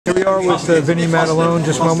Here we are with Vinny Maddalone,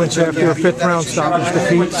 just moments after a fifth-round stoppage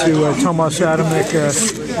defeat to Tomasz Adamek.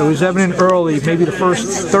 It was evident early, maybe the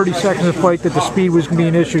first 30 seconds of the fight, that the speed was going to be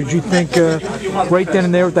an issue. Did you think right then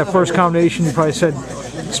and there with that first combination, you probably said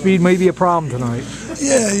speed may be a problem tonight?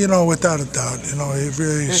 Yeah, without a doubt. He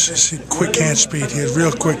really quick hand speed. He had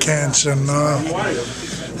real quick hands, and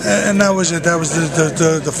that was it. That was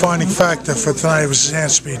the defining factor for tonight. Was his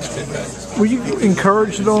hand speed. Were you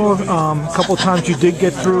encouraged at all? A couple of times you did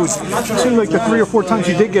get through. It seemed like the 3 or 4 times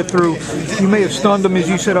you did get through, you may have stunned him, as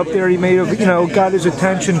you said up there. He may have, got his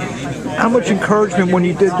attention. How much encouragement when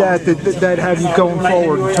you did that had you going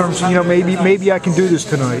forward in terms of, maybe I can do this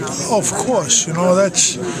tonight? Oh, of course.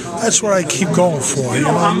 That's what I keep going for.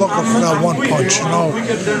 I'm looking for that one punch.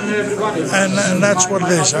 And that's what it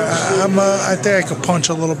is. I think I can punch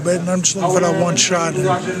a little bit, and I'm just looking for that one shot.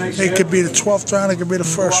 And it could be the 12th round, it could be the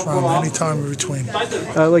first round, anytime in between.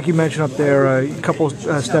 Like you mentioned up there, a couple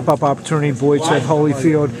step-up opportunity. Boyd said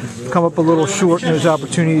Holyfield come up a little short in those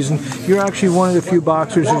opportunities, and you're actually one of the few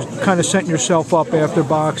boxers who's kind of setting yourself up after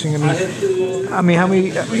boxing. I mean, how many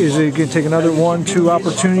is it going to take? Another 1, 2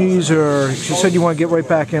 opportunities, or you said you want to get right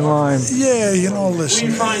back in line? Yeah,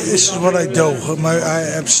 listen, this is what I do.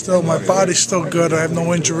 My body's still good. I have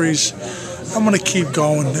no injuries. I'm going to keep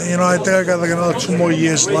going. I think I got like another 2 more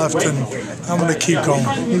years left, and I'm going to keep going.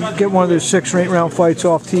 You get one of those 6 or 8 round fights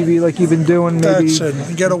off TV like you've been doing. Maybe that's it.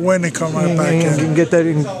 You get a win and come right back in. And get that,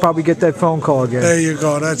 and probably get that phone call again. There you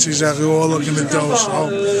go. That's exactly what we're looking to do.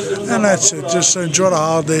 And that's it. Just enjoy the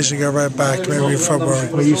holidays and get right back, maybe in February.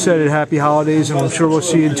 Well, you said it. Happy holidays, and I'm sure we'll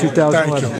see you in 2011. Thank you.